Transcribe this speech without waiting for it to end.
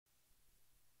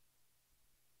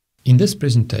In this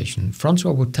presentation,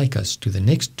 Francois will take us to the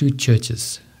next two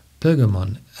churches,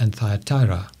 Pergamon and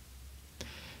Thyatira.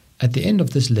 At the end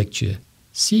of this lecture,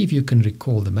 see if you can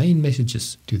recall the main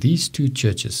messages to these two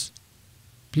churches.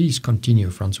 Please continue,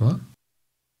 Francois.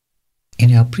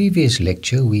 In our previous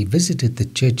lecture, we visited the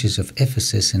churches of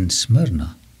Ephesus and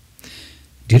Smyrna.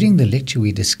 During the lecture,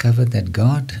 we discovered that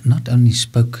God not only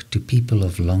spoke to people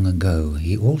of long ago,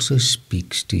 He also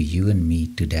speaks to you and me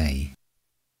today.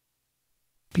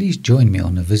 Please join me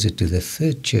on a visit to the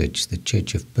third church, the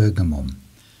Church of Pergamon.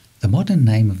 The modern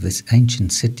name of this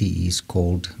ancient city is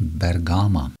called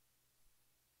Bergama.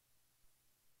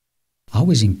 I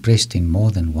was impressed in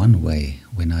more than one way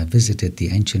when I visited the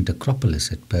ancient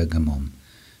Acropolis at Pergamon.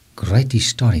 Great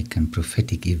historic and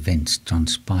prophetic events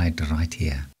transpired right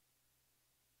here.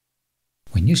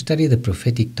 When you study the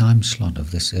prophetic time slot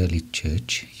of this early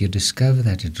church, you discover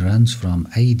that it runs from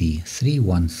AD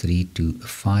 313 to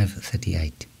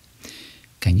 538.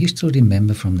 Can you still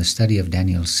remember from the study of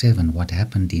Daniel 7 what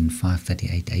happened in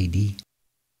 538 AD?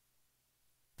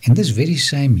 In this very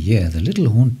same year, the Little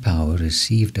Horn Power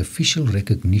received official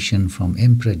recognition from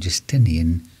Emperor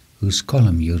Justinian, whose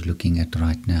column you're looking at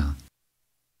right now.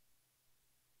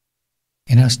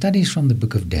 In our studies from the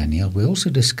book of Daniel, we also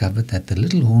discovered that the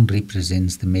little horn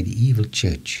represents the medieval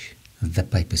church, the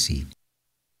papacy.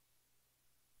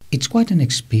 It's quite an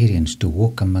experience to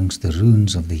walk amongst the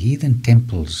ruins of the heathen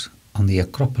temples on the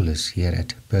Acropolis here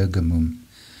at Pergamum.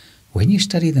 When you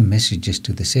study the messages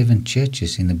to the 7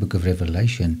 churches in the book of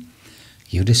Revelation,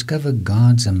 you discover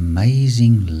God's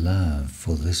amazing love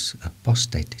for this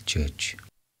apostate church.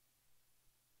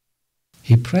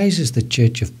 He praises the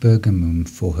church of Pergamum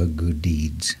for her good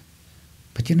deeds.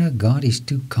 But God is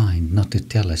too kind not to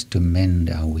tell us to mend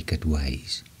our wicked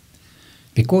ways.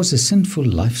 Because the sinful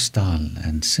lifestyle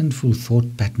and sinful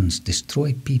thought patterns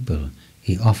destroy people,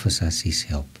 He offers us His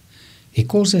help. He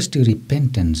calls us to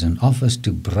repentance and offers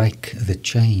to break the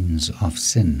chains of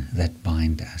sin that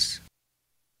bind us.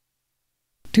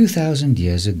 2,000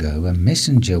 years ago, a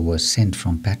messenger was sent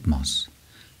from Patmos.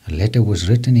 A letter was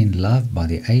written in love by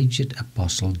the aged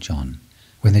Apostle John.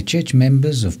 When the church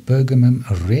members of Pergamum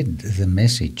read the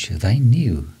message, they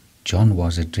knew John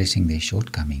was addressing their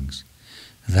shortcomings.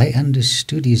 They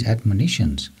understood his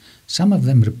admonitions. Some of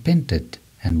them repented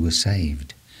and were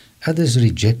saved. Others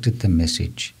rejected the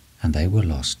message and they were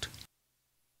lost.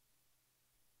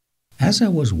 As I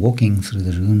was walking through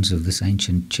the ruins of this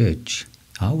ancient church,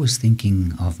 I was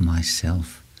thinking of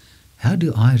myself. How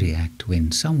do I react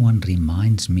when someone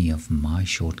reminds me of my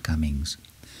shortcomings?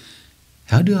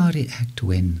 How do I react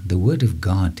when the Word of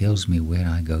God tells me where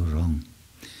I go wrong?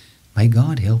 May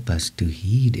God help us to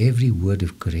heed every word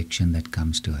of correction that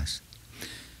comes to us.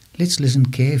 Let's listen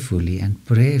carefully and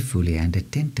prayerfully and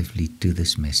attentively to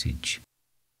this message.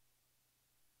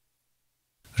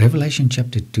 Revelation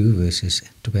chapter 2 verses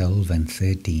 12 and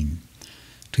 13.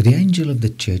 To the angel of the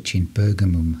church in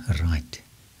Pergamum write,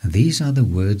 These are the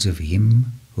words of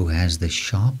him who has the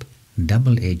sharp,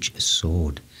 double-edged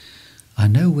sword. I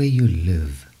know where you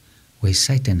live, where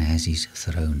Satan has his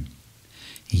throne.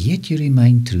 Yet you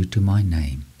remain true to my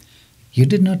name. You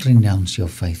did not renounce your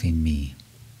faith in me,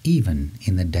 even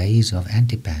in the days of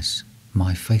Antipas,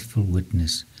 my faithful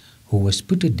witness, who was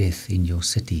put to death in your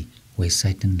city where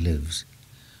Satan lives.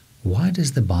 Why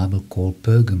does the Bible call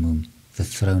Pergamum the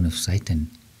throne of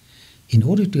Satan? In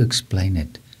order to explain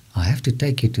it, I have to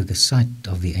take you to the site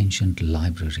of the ancient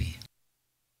library.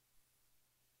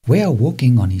 We are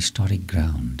walking on historic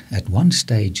ground. At one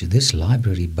stage, this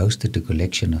library boasted a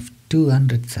collection of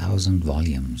 200,000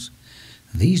 volumes.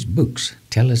 These books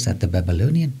tell us that the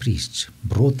Babylonian priests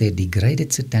brought their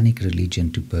degraded satanic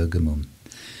religion to Pergamum.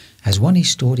 As one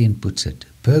historian puts it,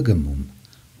 Pergamum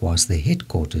was the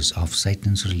headquarters of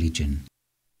Satan's religion.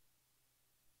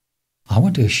 I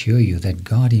want to assure you that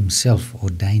God Himself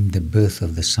ordained the birth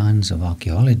of the science of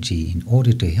archaeology in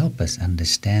order to help us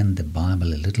understand the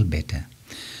Bible a little better.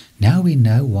 Now we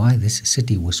know why this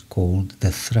city was called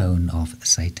the throne of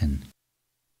Satan.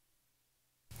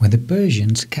 When the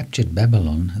Persians captured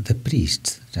Babylon, the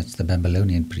priests, that's the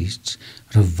Babylonian priests,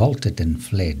 revolted and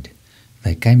fled.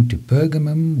 They came to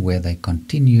Pergamum where they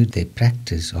continued their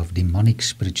practice of demonic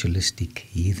spiritualistic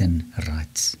heathen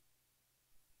rites.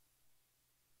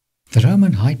 The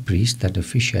Roman high priest that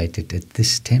officiated at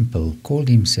this temple called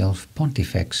himself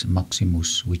Pontifex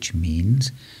Maximus, which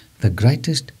means the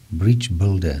greatest breach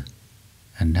builder.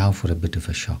 And now for a bit of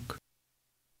a shock.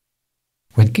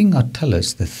 When King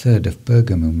Attalus III of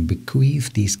Pergamum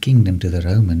bequeathed his kingdom to the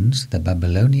Romans, the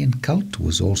Babylonian cult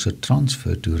was also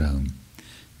transferred to Rome.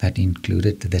 That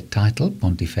included the title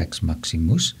Pontifex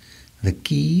Maximus, the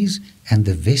keys and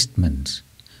the vestments.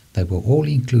 They were all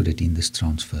included in this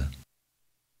transfer.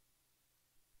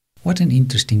 What an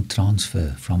interesting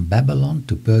transfer from Babylon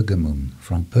to Pergamum,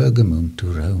 from Pergamum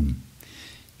to Rome.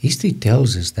 History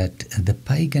tells us that the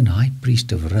pagan high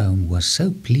priest of Rome was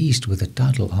so pleased with the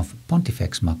title of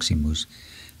Pontifex Maximus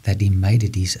that he made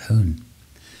it his own.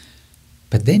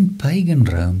 But then pagan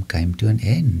Rome came to an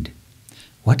end.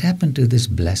 What happened to this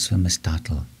blasphemous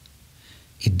title?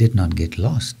 It did not get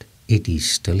lost. It is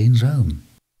still in Rome.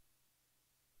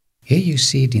 Here you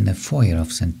see it in the foyer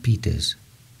of St. Peter's.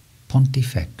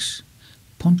 Pontifex.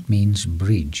 Pont means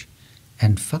bridge,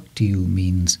 and factiu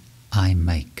means I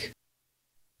make.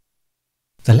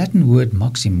 The Latin word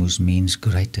maximus means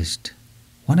greatest.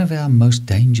 One of our most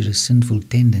dangerous sinful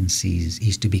tendencies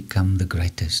is to become the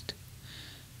greatest.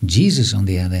 Jesus, on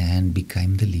the other hand,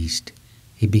 became the least.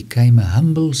 He became a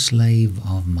humble slave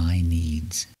of my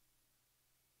needs.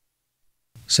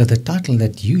 So the title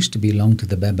that used to belong to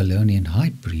the Babylonian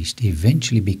high priest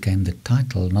eventually became the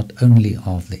title not only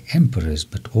of the emperors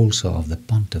but also of the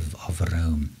pontiff of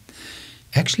Rome.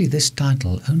 Actually, this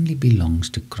title only belongs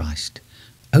to Christ.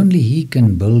 Only He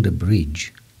can build a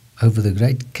bridge over the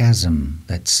great chasm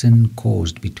that sin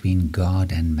caused between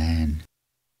God and man.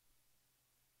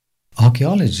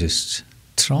 Archaeologists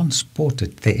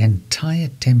transported the entire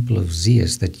temple of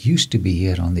Zeus that used to be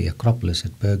here on the Acropolis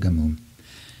at Pergamum.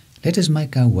 Let us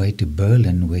make our way to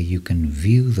Berlin, where you can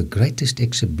view the greatest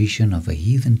exhibition of a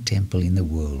heathen temple in the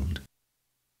world.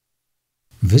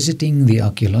 Visiting the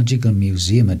Archaeological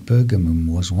Museum at Pergamum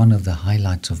was one of the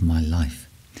highlights of my life.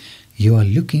 You are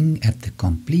looking at the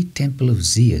complete temple of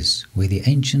Zeus, where the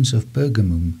ancients of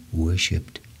Pergamum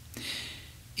worshipped.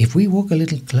 If we walk a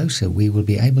little closer, we will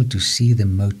be able to see the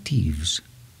motifs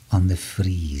on the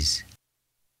frieze.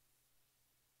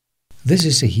 This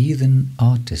is a heathen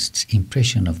artist's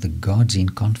impression of the gods in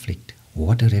conflict.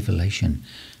 What a revelation!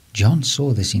 John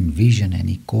saw this in vision, and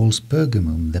he calls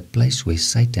Pergamum the place where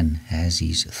Satan has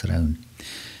his throne.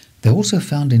 They also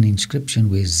found an inscription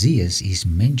where Zeus is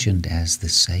mentioned as the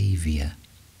Saviour.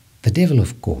 The devil,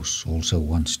 of course, also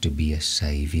wants to be a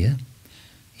saviour.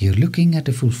 You're looking at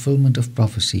a fulfillment of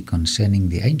prophecy concerning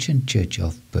the ancient church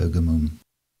of Pergamum.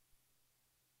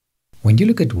 When you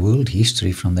look at world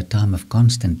history from the time of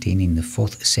Constantine in the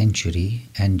 4th century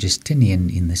and Justinian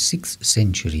in the 6th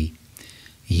century,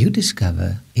 you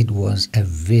discover it was a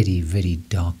very, very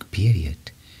dark period.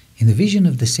 In the vision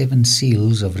of the 7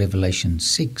 seals of Revelation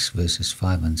 6 verses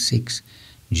 5 and 6,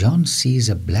 John sees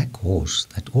a black horse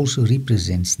that also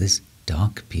represents this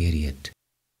dark period.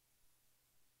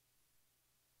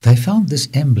 They found this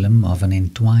emblem of an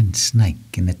entwined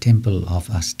snake in the temple of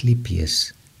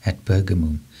Asclepius at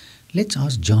Pergamum. Let's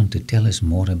ask John to tell us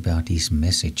more about his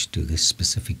message to this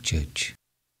specific church.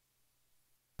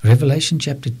 Revelation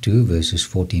chapter 2 verses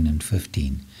 14 and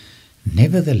 15.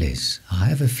 Nevertheless, I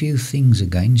have a few things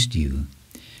against you.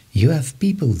 You have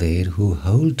people there who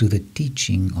hold to the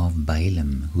teaching of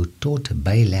Balaam, who taught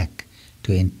Balak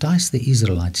to entice the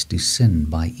Israelites to sin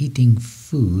by eating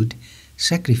food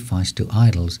sacrificed to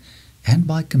idols and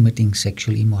by committing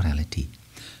sexual immorality.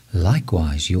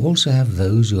 Likewise, you also have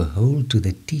those who hold to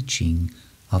the teaching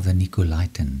of the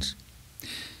Nicolaitans.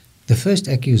 The first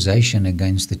accusation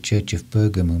against the church of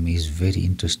Pergamum is very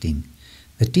interesting.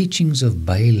 The teachings of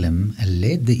Balaam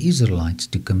led the Israelites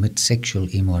to commit sexual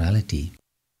immorality.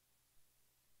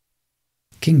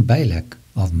 King Balak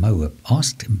of Moab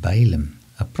asked Balaam,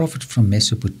 a prophet from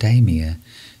Mesopotamia,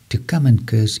 to come and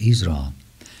curse Israel.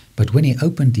 But when he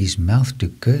opened his mouth to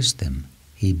curse them,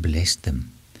 he blessed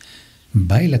them.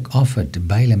 Balak offered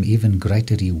Balaam even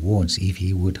greater rewards if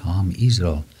he would harm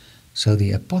Israel. So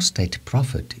the apostate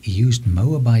prophet used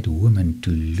Moabite women to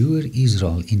lure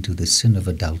Israel into the sin of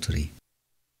adultery.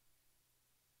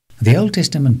 The Old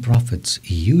Testament prophets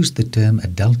used the term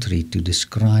adultery to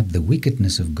describe the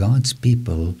wickedness of God's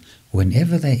people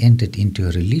whenever they entered into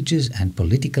a religious and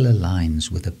political alliance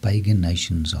with the pagan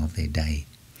nations of their day.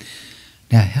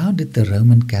 Now, how did the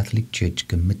Roman Catholic Church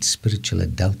commit spiritual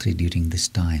adultery during this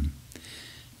time?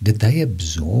 Did they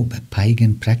absorb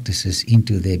pagan practices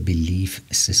into their belief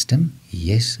system?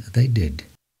 Yes, they did.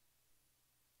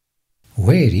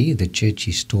 Wary, the church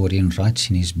historian, writes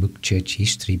in his book Church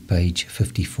History, page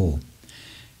 54,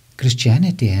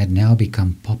 Christianity had now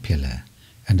become popular,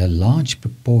 and a large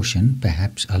proportion,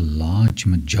 perhaps a large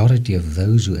majority of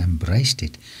those who embraced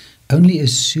it, only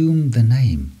assumed the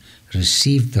name,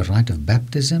 received the rite of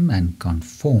baptism, and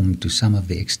conformed to some of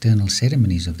the external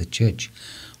ceremonies of the church,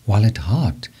 while at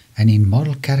heart and in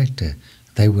moral character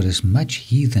they were as much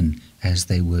heathen as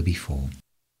they were before.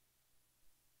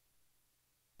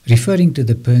 Referring to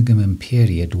the Pergamum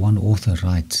period, one author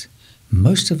writes,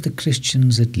 most of the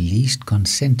Christians at least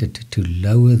consented to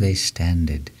lower their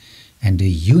standard, and a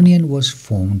union was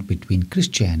formed between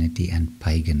Christianity and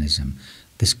paganism.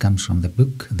 This comes from the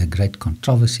book The Great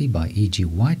Controversy by E.G.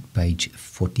 White, page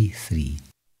 43.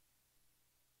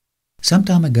 Some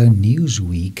time ago,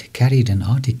 Newsweek carried an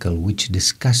article which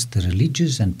discussed the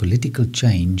religious and political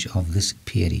change of this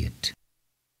period.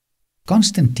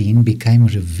 Constantine became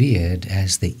revered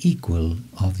as the equal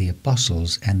of the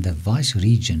apostles and the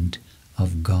vice-regent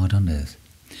of God on earth,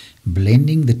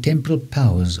 blending the temporal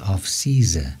powers of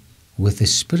Caesar with the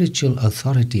spiritual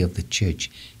authority of the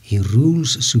church. He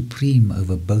rules supreme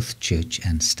over both church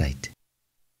and state.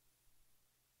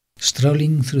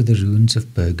 Strolling through the ruins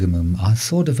of Pergamum, I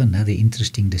thought of another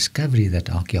interesting discovery that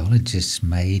archaeologists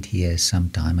made here some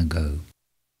time ago.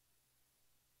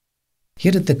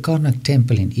 Here at the Karnak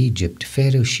temple in Egypt,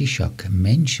 Pharaoh Shishak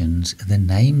mentions the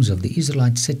names of the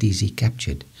Israelite cities he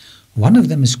captured. One of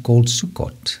them is called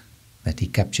Sukkot, that he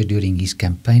captured during his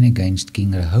campaign against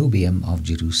King Rehoboam of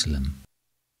Jerusalem.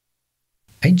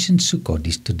 Ancient Sukkot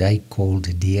is today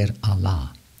called Deir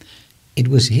Allah. It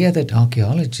was here that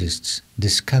archaeologists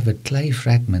discovered clay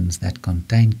fragments that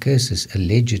contain curses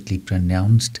allegedly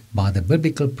pronounced by the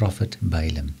biblical prophet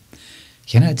Balaam.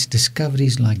 It's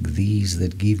discoveries like these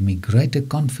that give me greater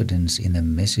confidence in the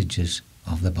messages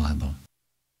of the Bible.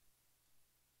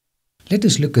 Let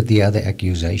us look at the other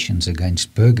accusations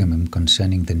against Pergamum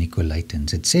concerning the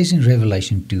Nicolaitans. It says in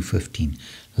Revelation 2:15,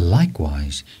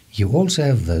 "Likewise, you also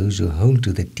have those who hold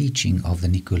to the teaching of the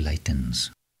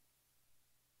Nicolaitans."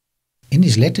 In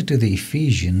his letter to the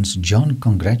Ephesians, John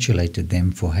congratulated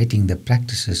them for hating the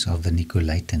practices of the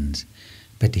Nicolaitans.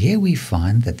 But here we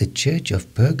find that the church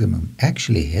of Pergamum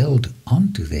actually held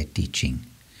on to their teaching.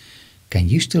 Can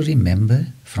you still remember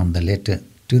from the letter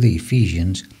to the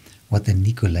Ephesians what the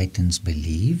Nicolaitans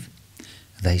believe?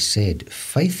 They said,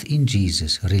 faith in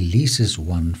Jesus releases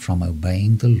one from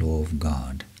obeying the law of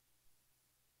God.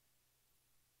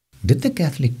 Did the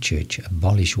Catholic Church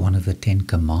abolish one of the 10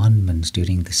 Commandments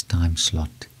during this time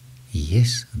slot?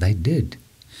 Yes, they did.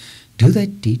 Do they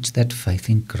teach that faith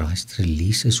in Christ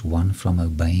releases one from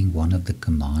obeying one of the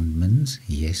commandments?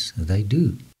 Yes, they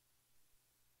do.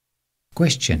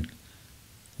 Question: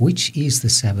 which is the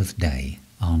Sabbath day?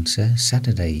 Answer: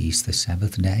 Saturday is the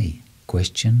Sabbath day.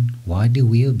 Question: why do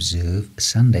we observe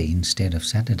Sunday instead of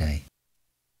Saturday?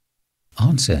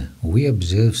 Answer: we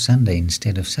observe Sunday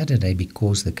instead of Saturday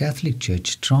because the Catholic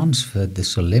Church transferred the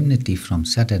solemnity from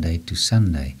Saturday to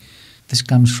Sunday. This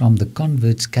comes from the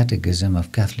Convert's Catechism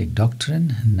of Catholic Doctrine,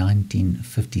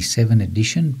 1957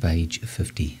 edition, page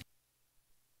 50.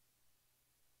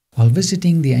 While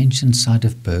visiting the ancient site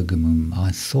of Pergamum,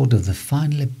 I thought of the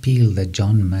final appeal that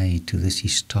John made to this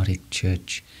historic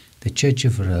church, the Church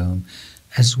of Rome,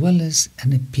 as well as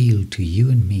an appeal to you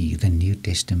and me, the New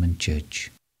Testament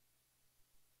church.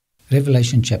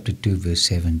 Revelation chapter 2, verse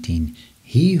 17,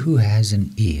 "He who has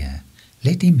an ear,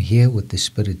 let him hear what the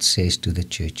Spirit says to the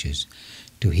churches.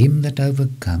 To him that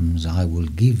overcomes I will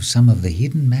give some of the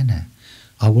hidden manna.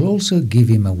 I will also give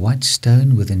him a white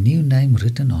stone with a new name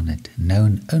written on it,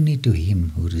 known only to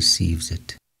him who receives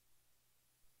it."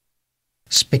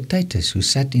 Spectators who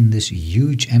sat in this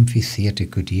huge amphitheater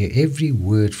could hear every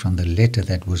word from the letter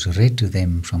that was read to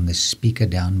them from the speaker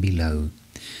down below.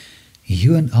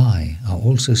 You and I are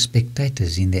also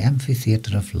spectators in the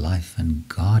amphitheater of life, and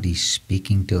God is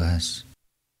speaking to us.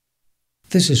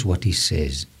 This is what he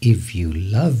says: "If you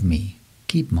love me,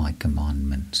 keep my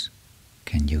commandments."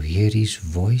 Can you hear his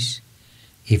voice?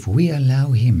 If we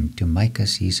allow him to make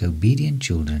us his obedient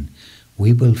children,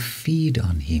 we will feed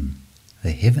on him,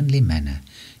 the heavenly manna,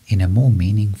 in a more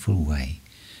meaningful way.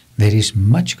 There is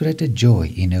much greater joy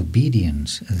in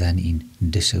obedience than in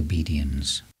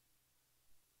disobedience.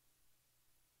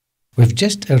 We've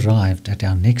just arrived at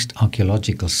our next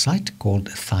archaeological site called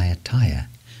Thyatira.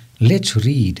 Let's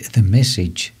read the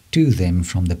message to them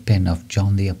from the pen of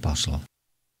John the Apostle.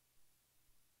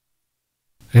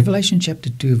 Revelation chapter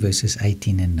 2, verses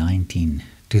 18 and 19.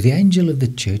 "To the angel of the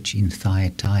church in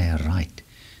Thyatira write,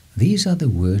 These are the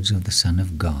words of the Son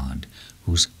of God,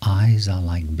 whose eyes are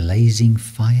like blazing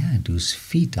fire and whose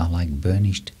feet are like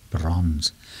burnished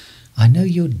bronze. I know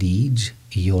your deeds,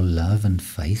 your love and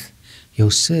faith,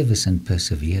 your service and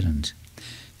perseverance,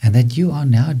 and that you are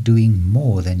now doing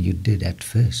more than you did at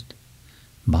first."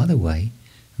 By the way,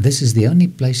 this is the only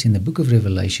place in the book of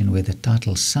Revelation where the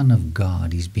title Son of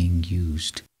God is being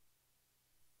used.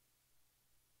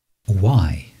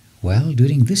 Why? Well,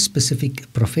 during this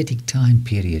specific prophetic time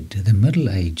period, the Middle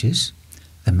Ages,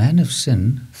 the man of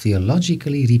sin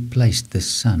theologically replaced the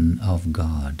Son of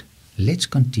God. Let's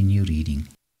continue reading.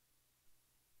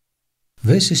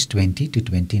 Verses 20 to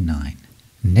 29.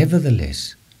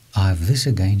 Nevertheless, I have this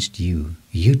against you.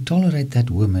 You tolerate that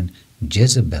woman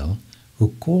Jezebel,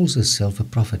 who calls herself a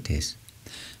prophetess.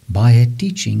 By her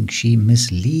teaching she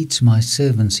misleads my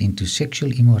servants into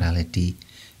sexual immorality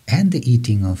and the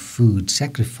eating of food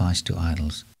sacrificed to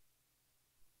idols.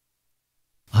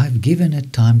 I have given her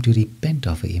time to repent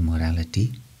of her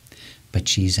immorality, but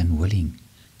she is unwilling.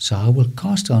 So I will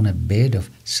cast her on a bed of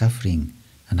suffering,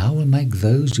 and I will make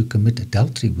those who commit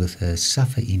adultery with her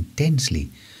suffer intensely,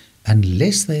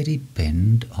 unless they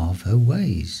repent of her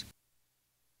ways.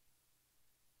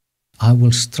 I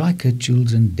will strike her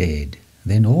children dead.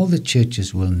 Then all the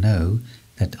churches will know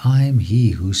that I am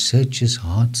He who searches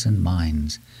hearts and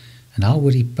minds, and I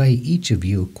will repay each of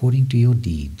you according to your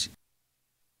deeds.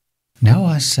 Now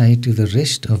I say to the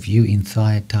rest of you in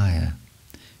Thyatira,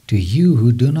 to you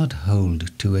who do not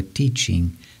hold to a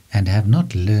teaching and have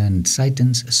not learned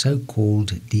Satan's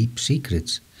so-called deep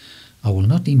secrets, I will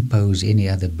not impose any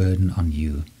other burden on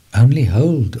you. Only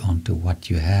hold on to what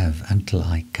you have until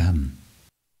I come.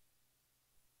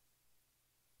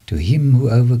 To him who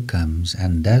overcomes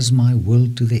and does my will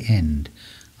to the end,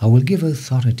 I will give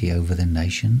authority over the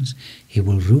nations. He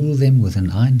will rule them with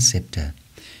an iron scepter.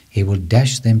 He will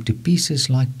dash them to pieces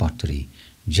like pottery,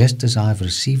 just as I have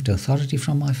received authority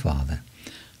from my Father.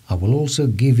 I will also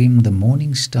give him the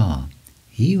morning star.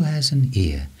 He who has an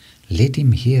ear, let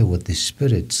him hear what the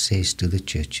Spirit says to the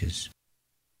churches.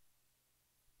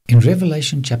 In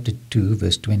Revelation chapter 2,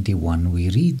 verse 21, we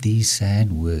read these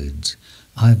sad words,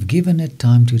 I have given her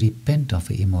time to repent of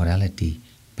her immorality,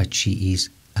 but she is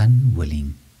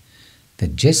unwilling.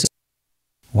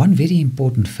 One very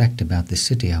important fact about the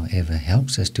city, however,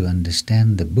 helps us to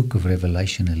understand the book of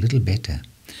Revelation a little better.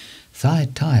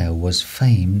 Thyatira was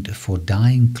famed for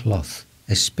dyeing cloth,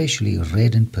 especially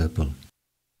red and purple.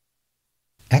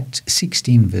 Acts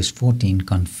 16 verse 14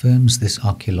 confirms this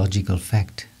archaeological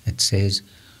fact. It says,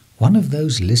 one of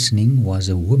those listening was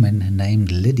a woman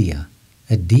named Lydia,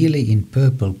 a dealer in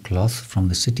purple cloth from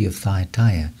the city of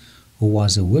Thyatira, who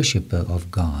was a worshipper of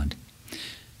God.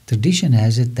 Tradition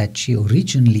has it that she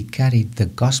originally carried the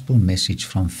gospel message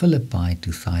from Philippi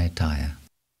to Thyatira.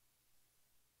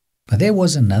 But there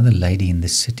was another lady in the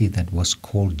city that was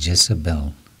called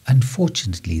Jezebel.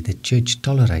 Unfortunately, the church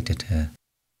tolerated her.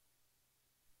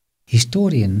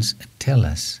 Historians tell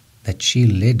us that she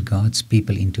led God's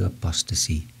people into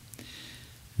apostasy.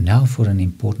 Now for an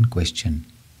important question.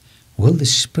 Will the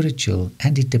spiritual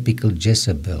antitypical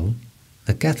Jezebel,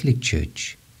 the Catholic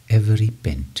Church, ever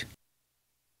repent?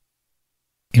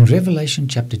 In Revelation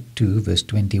chapter 2, verse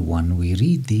 21, we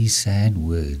read these sad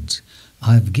words,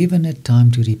 I have given her time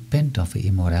to repent of her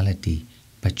immorality,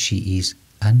 but she is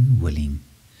unwilling.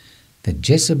 The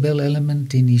Jezebel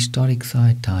element in historic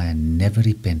Thyatira never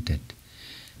repented,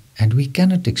 and we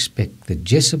cannot expect the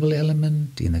Jezebel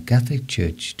element in the Catholic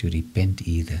Church to repent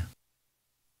either.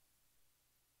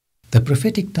 The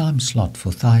prophetic time slot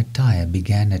for Thyatira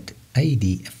began at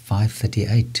AD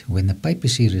 538, when the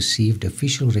papacy received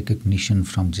official recognition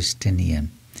from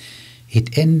Justinian.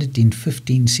 It ended in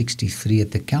 1563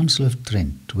 at the Council of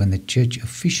Trent, when the Church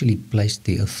officially placed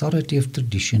the authority of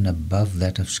tradition above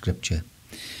that of Scripture.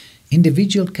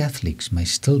 Individual Catholics may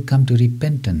still come to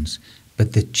repentance,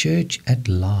 but the Church at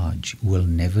large will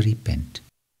never repent.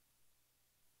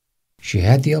 She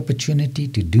had the opportunity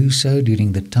to do so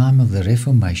during the time of the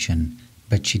Reformation,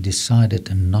 but she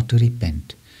decided not to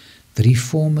repent. The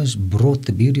Reformers brought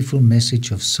the beautiful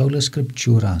message of sola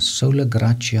scriptura, sola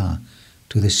gratia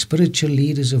to the spiritual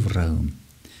leaders of Rome.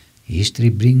 History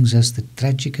brings us the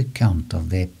tragic account of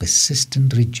their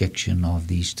persistent rejection of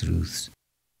these truths.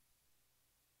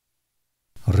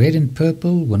 Red and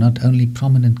purple were not only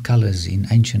prominent colors in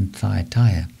ancient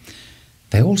Thyatira,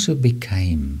 they also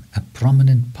became a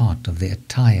prominent part of the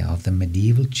attire of the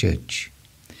medieval church.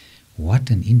 What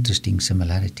an interesting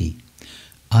similarity.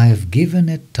 I have given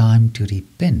it time to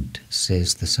repent,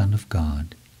 says the Son of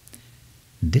God.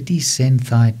 Did he send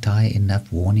Thyatira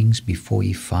enough warnings before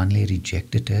he finally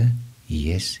rejected her?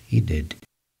 Yes, he did.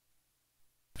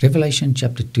 Revelation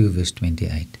chapter 2 verse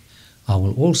 28. I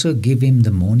will also give him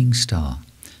the morning star.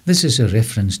 This is a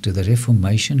reference to the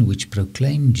Reformation, which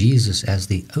proclaimed Jesus as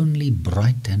the only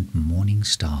bright and morning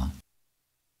star.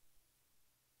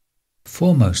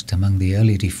 Foremost among the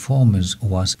early reformers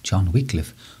was John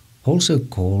Wycliffe, also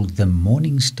called the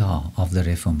morning star of the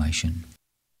Reformation.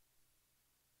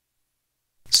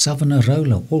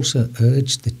 Savonarola also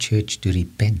urged the church to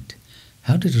repent.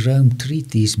 How did Rome treat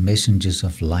these messengers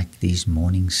of light, these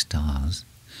morning stars?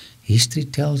 History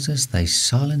tells us they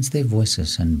silenced their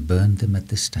voices and burned them at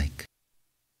the stake.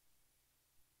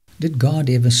 Did God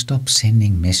ever stop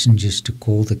sending messengers to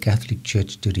call the Catholic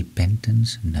Church to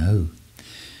repentance? No.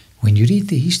 When you read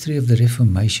the history of the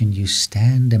Reformation, you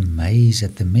stand amazed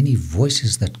at the many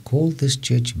voices that called this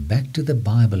church back to the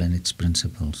Bible and its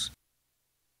principles.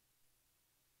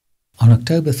 On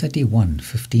October 31,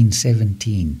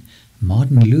 1517,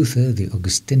 Martin Luther, the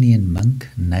Augustinian monk,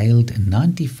 nailed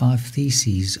 95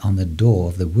 theses on the door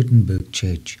of the Wittenberg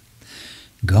church.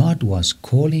 God was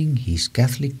calling his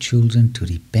Catholic children to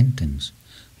repentance.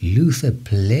 Luther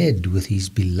pled with his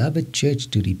beloved church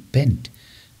to repent,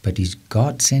 but his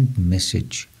God-sent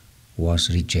message was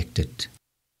rejected.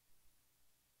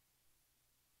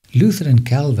 Luther and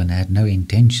Calvin had no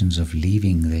intentions of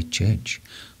leaving their church.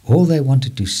 All they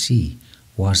wanted to see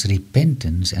was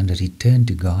repentance and a return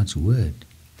to God's word.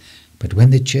 But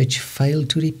when the church failed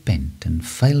to repent and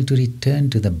failed to return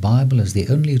to the Bible as the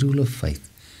only rule of faith,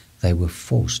 they were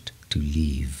forced to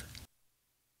leave.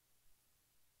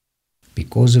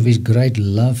 Because of his great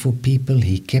love for people,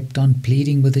 he kept on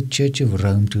pleading with the Church of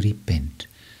Rome to repent.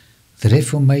 The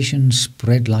Reformation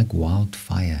spread like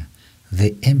wildfire.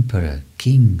 The emperor,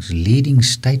 kings, leading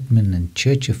statesmen and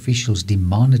church officials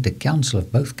demanded a council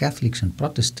of both Catholics and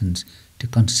Protestants to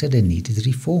consider needed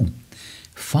reform.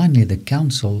 Finally, the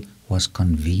council was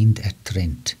convened at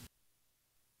Trent.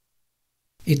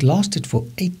 It lasted for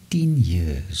 18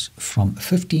 years, from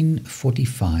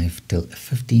 1545 till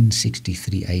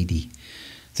 1563 AD.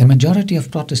 The majority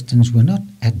of Protestants were not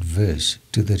adverse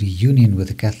to the reunion with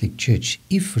the Catholic Church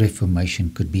if Reformation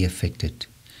could be effected.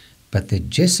 But the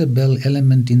Jezebel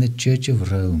element in the Church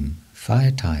of Rome,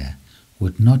 Thyatira,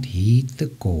 would not heed the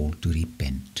call to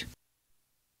repent.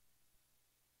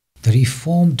 The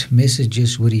Reformed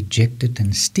messages were rejected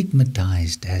and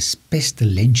stigmatized as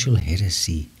pestilential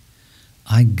heresy.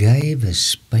 I gave a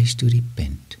space to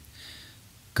repent.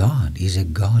 God is a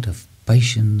God of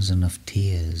patience and of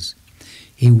tears.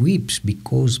 He weeps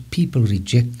because people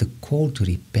reject the call to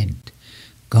repent.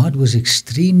 God was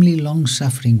extremely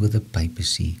long-suffering with the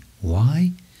papacy.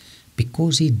 Why?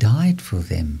 Because he died for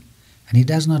them, and he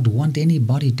does not want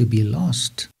anybody to be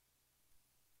lost.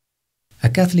 A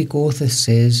Catholic author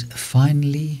says,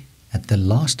 finally, at the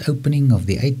last opening of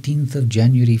the 18th of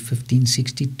January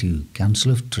 1562,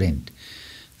 Council of Trent,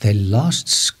 the last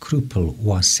scruple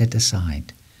was set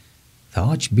aside. The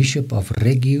Archbishop of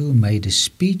Reggio made a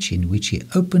speech in which he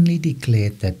openly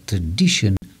declared that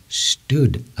tradition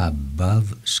stood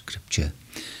above Scripture.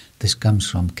 This comes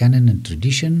from Canon and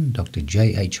Tradition, Dr.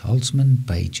 J. H. Holtzman,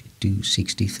 page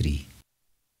 263.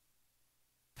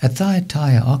 At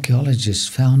Thyatira, archaeologists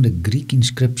found a Greek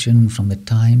inscription from the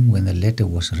time when the letter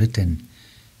was written.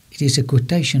 It is a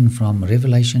quotation from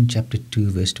Revelation chapter 2,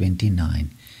 verse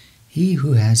 29. He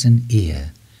who has an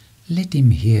ear, let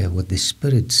him hear what the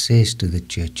Spirit says to the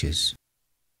churches.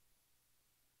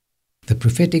 The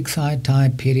prophetic Thyatira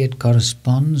period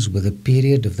corresponds with the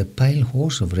period of the pale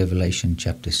horse of Revelation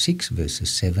chapter 6, verses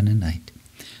 7 and 8.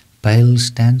 Pale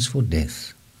stands for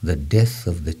death, the death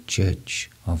of the Church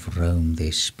of Rome,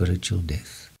 their spiritual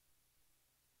death.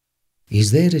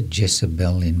 Is there a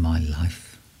Jezebel in my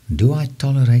life? Do I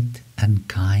tolerate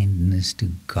unkindness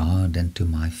to God and to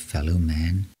my fellow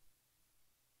man?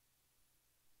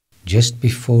 Just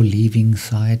before leaving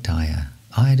Thyatira,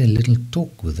 I had a little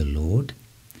talk with the Lord.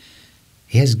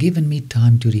 He has given me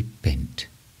time to repent.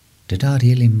 Did I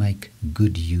really make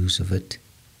good use of it?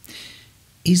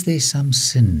 Is there some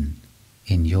sin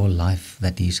in your life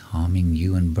that is harming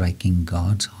you and breaking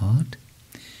God's heart?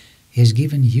 He has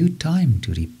given you time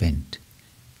to repent.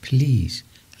 Please,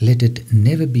 let it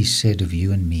never be said of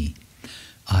you and me,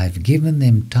 I've given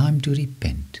them time to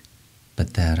repent,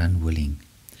 but they are unwilling.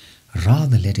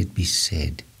 Rather let it be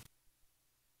said,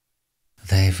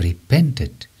 they have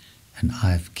repented, and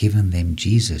I have given them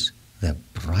Jesus, the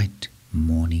bright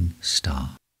morning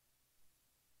star.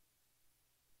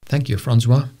 Thank you,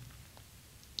 Francois.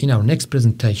 In our next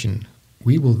presentation,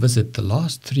 we will visit the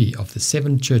last 3 of the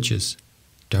 7 churches.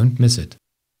 Don't miss it.